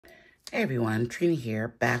Hey everyone, Trina here,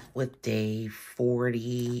 back with day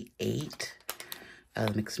 48 of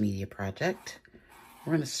the Mixed Media Project.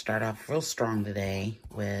 We're going to start off real strong today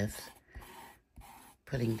with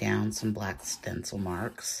putting down some black stencil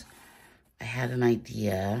marks. I had an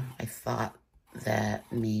idea. I thought that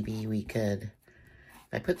maybe we could, if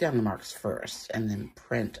I put down the marks first and then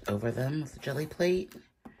print over them with a jelly plate,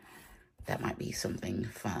 that might be something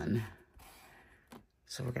fun.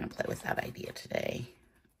 So we're going to play with that idea today.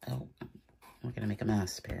 Oh, we're going to make a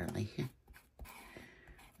mess, apparently.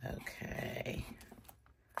 Okay.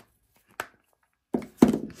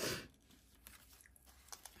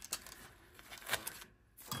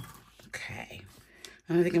 Okay.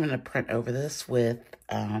 I think I'm going to print over this with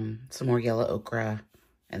some more yellow ochre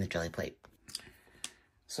and the jelly plate.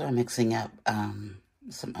 So I'm mixing up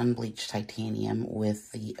some unbleached titanium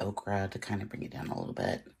with the ochre to kind of bring it down a little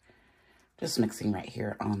bit. Just mixing right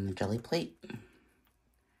here on the jelly plate.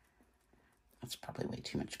 That's probably way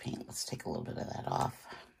too much paint. Let's take a little bit of that off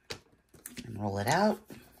and roll it out.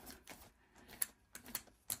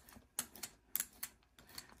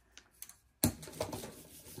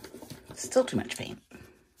 Still too much paint.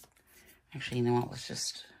 Actually, you know what? Let's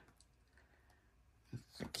just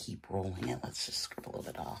keep rolling it. Let's just scrape a little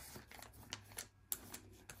bit off.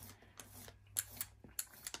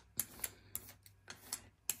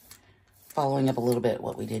 Following up a little bit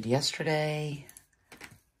what we did yesterday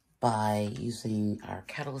by using our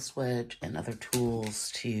catalyst wedge and other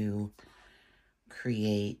tools to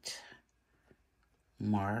create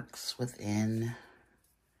marks within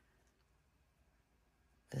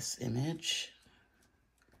this image.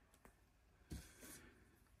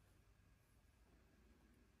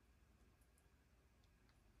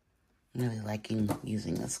 I'm really liking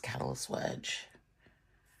using this catalyst wedge.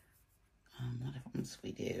 What else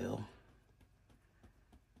we do?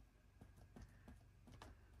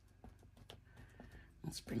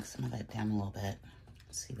 Let's bring some of that down a little bit.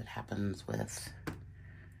 See what happens with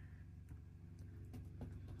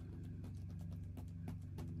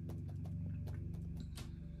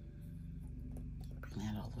bring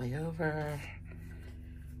that all the way over.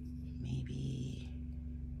 Maybe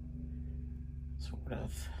sort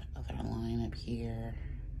of other line up here.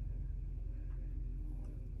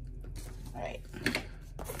 All right,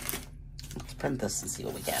 let's print this and see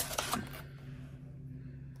what we get.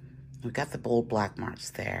 We've got the bold black marks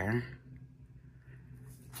there.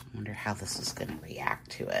 I wonder how this is going to react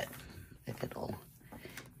to it, if it'll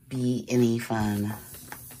be any fun.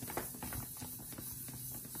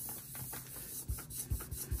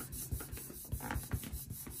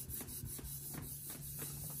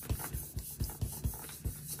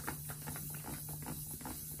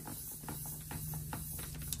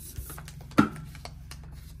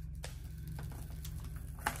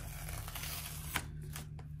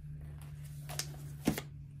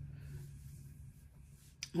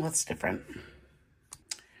 What's different?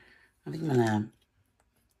 I think I'm gonna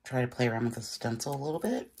try to play around with the stencil a little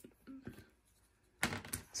bit.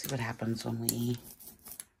 See what happens when we,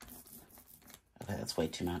 okay, that's way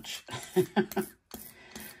too much.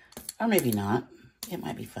 Or maybe not. It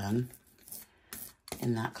might be fun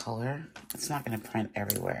in that color. It's not gonna print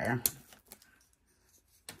everywhere.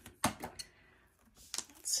 Let's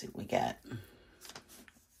see what we get.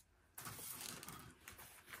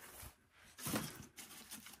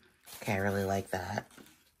 Okay, I really like that,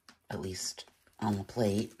 at least on the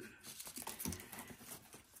plate.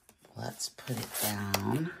 Let's put it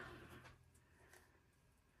down.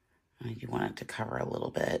 I do want it to cover a little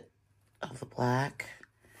bit of the black.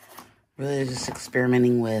 Really just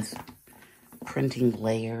experimenting with printing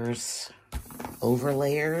layers over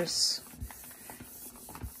layers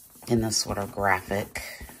in this sort of graphic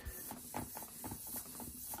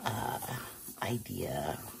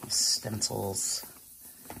idea of stencils.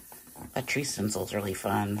 That tree stencil is really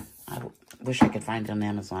fun. I wish I could find it on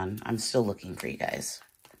Amazon. I'm still looking for you guys.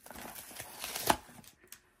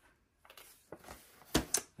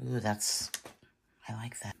 Ooh, I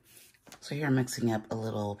like that. So here I'm mixing up a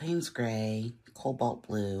little Payne's Gray, Cobalt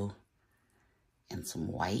Blue, and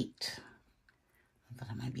some white. I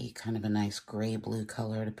thought it might be kind of a nice gray-blue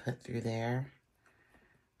color to put through there.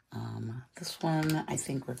 This one, I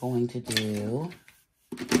think we're going to do,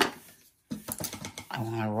 I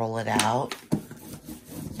want to roll it out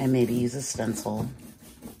and maybe use a stencil.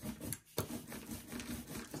 I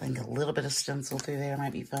think a little bit of stencil through there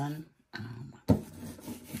might be fun. Got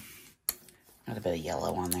a bit of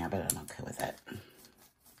yellow on there, but I'm okay with it.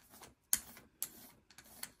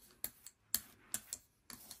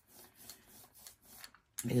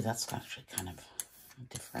 Maybe that's actually kind of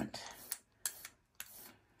different.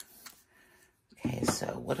 Okay, Okay, so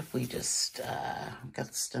what if we just got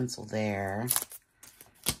the stencil there.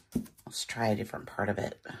 Let's try a different part of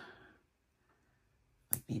it.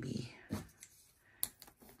 Like maybe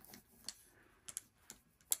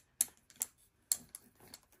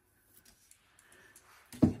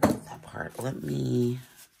that part. I'm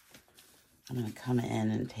gonna come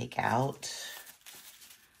in and take out.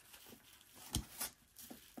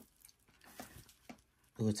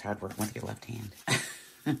 Ooh, it's hard working with your left hand.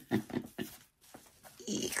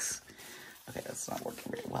 Eeks. Okay, that's not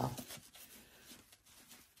working very well.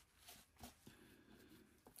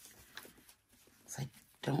 So I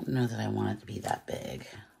don't know that I want it to be that big.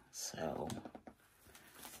 So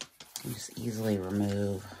I can just easily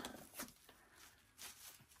remove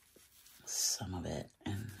some of it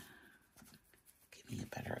and give me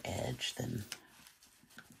a better edge than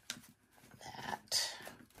that.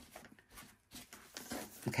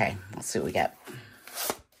 Okay, let's see what we get.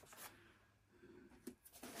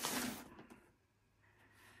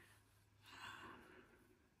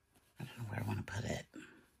 I don't know where I want to put it.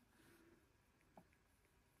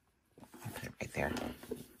 I'll put it right there.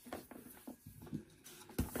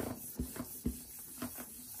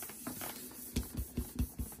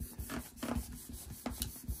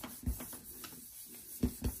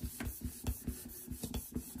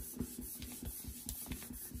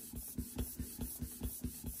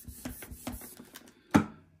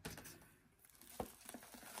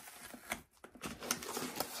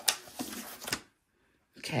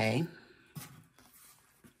 Okay.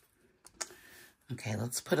 Okay,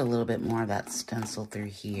 let's put a little bit more of that stencil through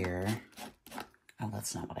here. Oh,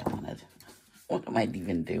 that's not what I wanted. What am I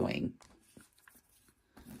even doing?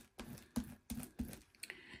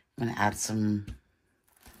 I'm gonna add some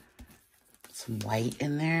white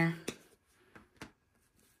in there.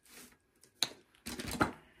 I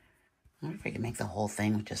wonder if I can make the whole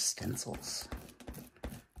thing with just stencils.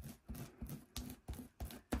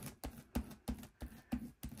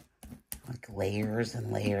 Like layers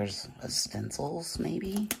and layers of stencils,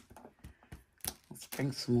 maybe. Let's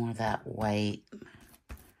bring some more of that white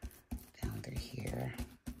down through here.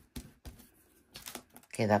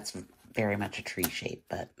 Okay, that's very much a tree shape,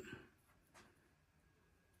 but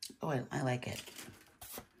oh, I like it.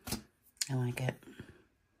 I like it.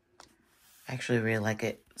 I actually really like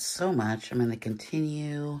it so much. I'm going to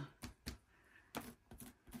continue.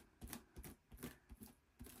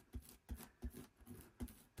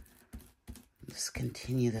 Just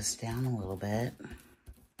continue this down a little bit.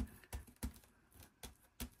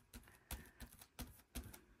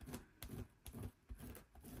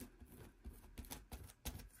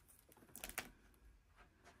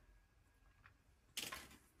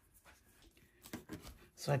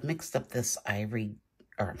 So I've mixed up this ivory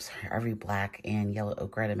black and yellow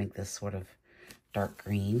ochre to make this sort of dark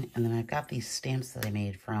green. And then I've got these stamps that I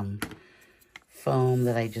made from foam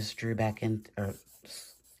that I just drew back in, or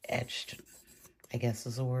etched, I guess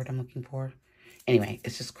is the word I'm looking for. Anyway,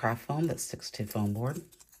 it's just craft foam that sticks to foam board.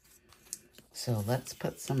 So let's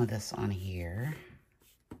put some of this on here.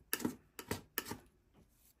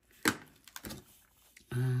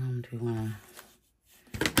 Do we want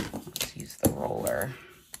to, let's use the roller.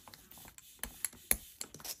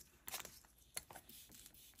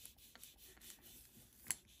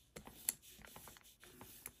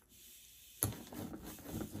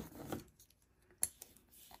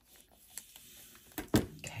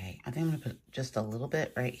 Okay, I think I'm going to put just a little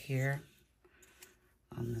bit right here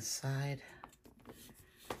on this side.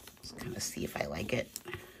 Just kind of see if I like it.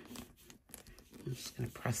 I'm just going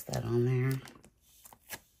to press that on there.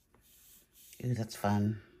 Ooh, that's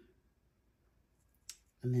fun.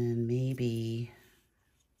 And then maybe,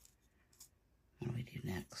 what do we do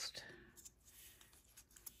next?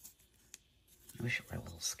 I wish it were a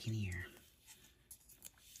little skinnier.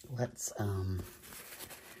 Let's, I'm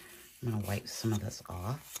gonna wipe some of this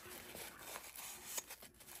off.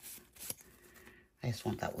 I just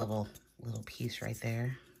want that little piece right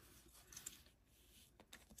there.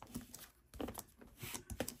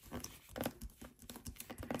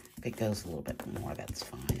 If it goes a little bit more, that's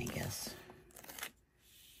fine, I guess.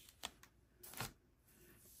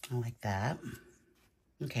 I like that.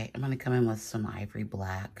 Okay, I'm gonna come in with some ivory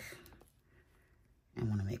black. I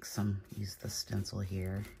wanna make use the stencil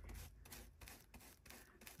here.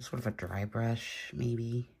 Sort of a dry brush,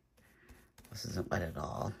 maybe. This isn't wet at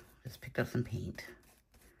all. Just picked up some paint.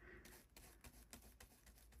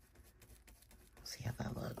 See how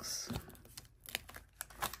that looks.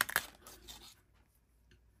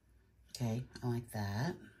 Okay, I like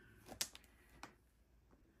that.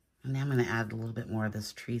 And now I'm going to add a little bit more of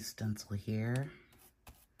this tree stencil here.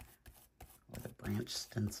 Or the branch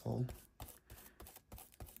stencil.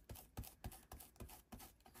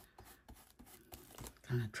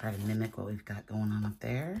 kind of try to mimic what we've got going on up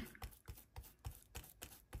there.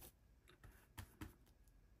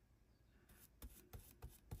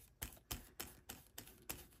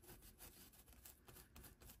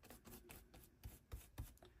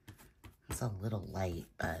 It's a little light,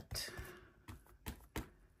 but I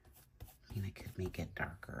mean, I could make it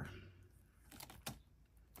darker.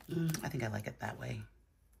 I think I like it that way.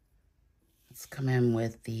 Let's come in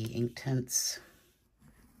with the Inktense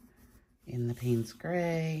in the Payne's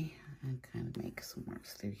Gray and kind of make some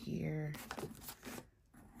marks through here.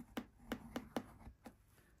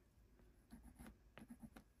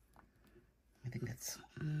 I think that's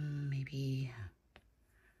maybe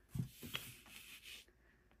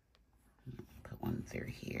put one through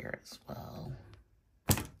here as well.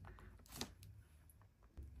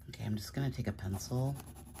 Okay, I'm just gonna take a pencil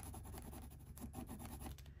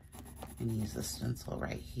and use the stencil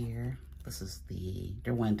right here. This is the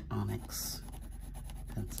Derwent Onyx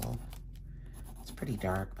pencil. It's pretty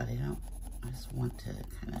dark, but I just want to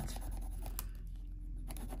kind of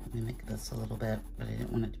mimic this a little bit, but I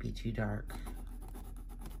didn't want it to be too dark.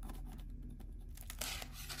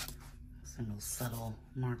 Some little subtle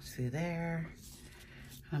marks through there.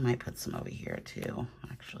 I might put some over here too,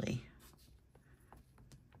 actually.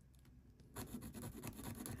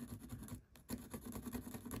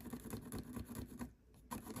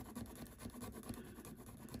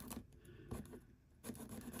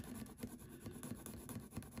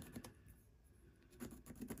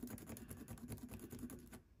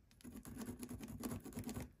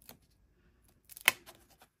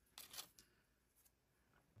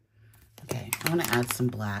 I want to add some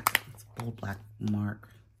black. It's a bold black mark.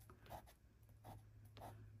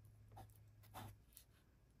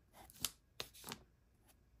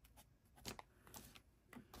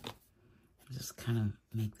 Just kind of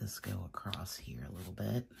make this go across here a little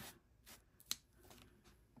bit.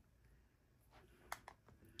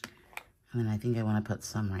 And then I think I want to put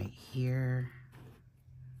some right here.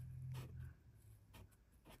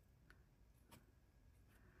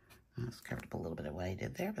 I just covered up a little bit of what I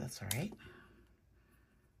did there, but that's all right.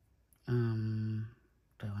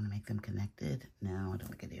 Do I want to make them connected? No, I don't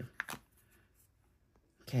think I do.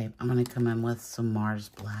 Okay, I'm going to come in with some Mars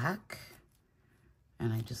Black.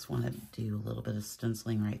 And I just want to do a little bit of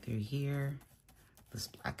stenciling right through here. This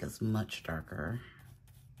black is much darker.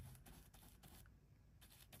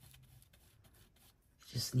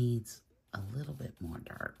 It just needs a little bit more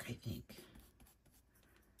dark, I think.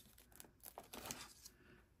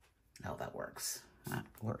 Oh, that works. That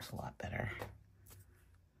works a lot better.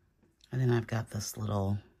 And then I've got this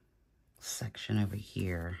little section over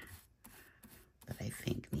here that I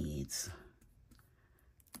think needs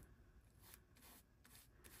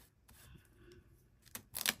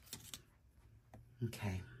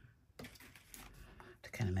okay, to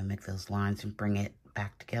kind of mimic those lines and bring it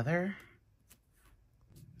back together.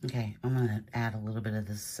 Okay, I'm gonna add a little bit of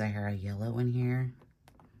this Sahara yellow in here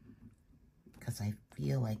because I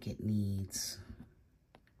feel like it needs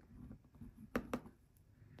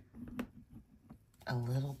a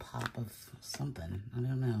little pop of something. I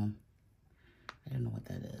don't know. I don't know what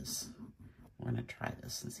that is. We're gonna try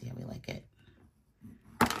this and see how we like it.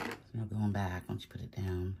 No going back once you put it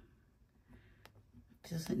down.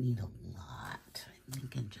 It doesn't need a lot. I'm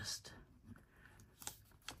thinking just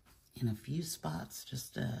in a few spots,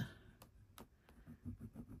 just to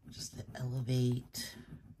elevate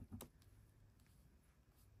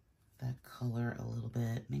that color a little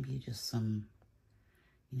bit. Maybe just some,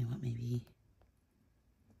 you know what, maybe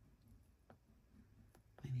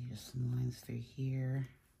just some lines through here.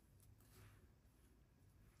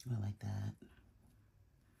 I like that.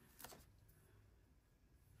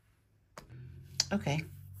 Okay,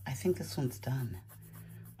 I think this one's done.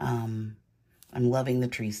 I'm loving the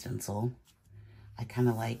tree stencil. I kind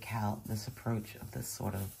of like how this approach of this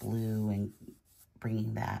sort of blue and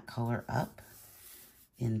bringing that color up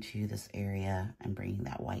into this area and bringing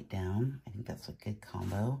that white down. I think that's a good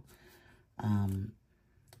combo.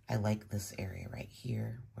 I like this area right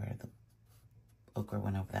here where the ochre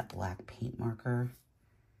went over that black paint marker.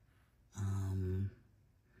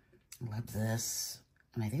 Love this.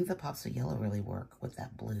 And I think the pops of yellow really work with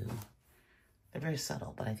that blue. They're very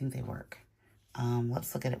subtle, but I think they work.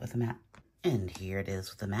 Let's look at it with the matte. And here it is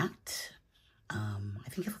with the matte. I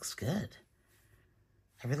think it looks good.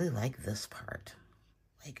 I really like this part.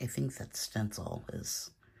 Like, I think that stencil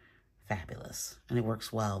is fabulous. And it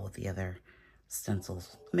works well with the other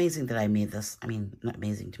stencils. Amazing that I made this. I mean, not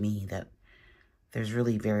amazing to me that there's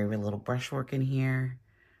really very little brushwork in here.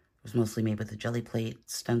 It was mostly made with the Gelli plate,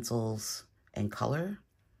 stencils, and color.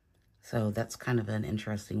 So that's kind of an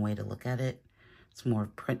interesting way to look at it. It's more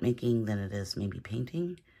printmaking than it is maybe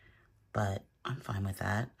painting, but I'm fine with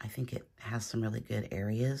that. I think it has some really good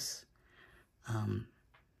areas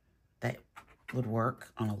that would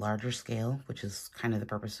work on a larger scale, which is kind of the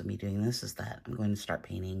purpose of me doing this, is that I'm going to start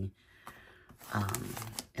painting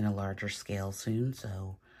in a larger scale soon.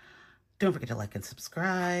 So don't forget to like and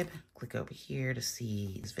subscribe. Click over here to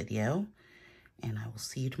see this video, and I will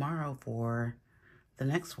see you tomorrow for the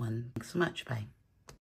next one. Thanks so much. Bye.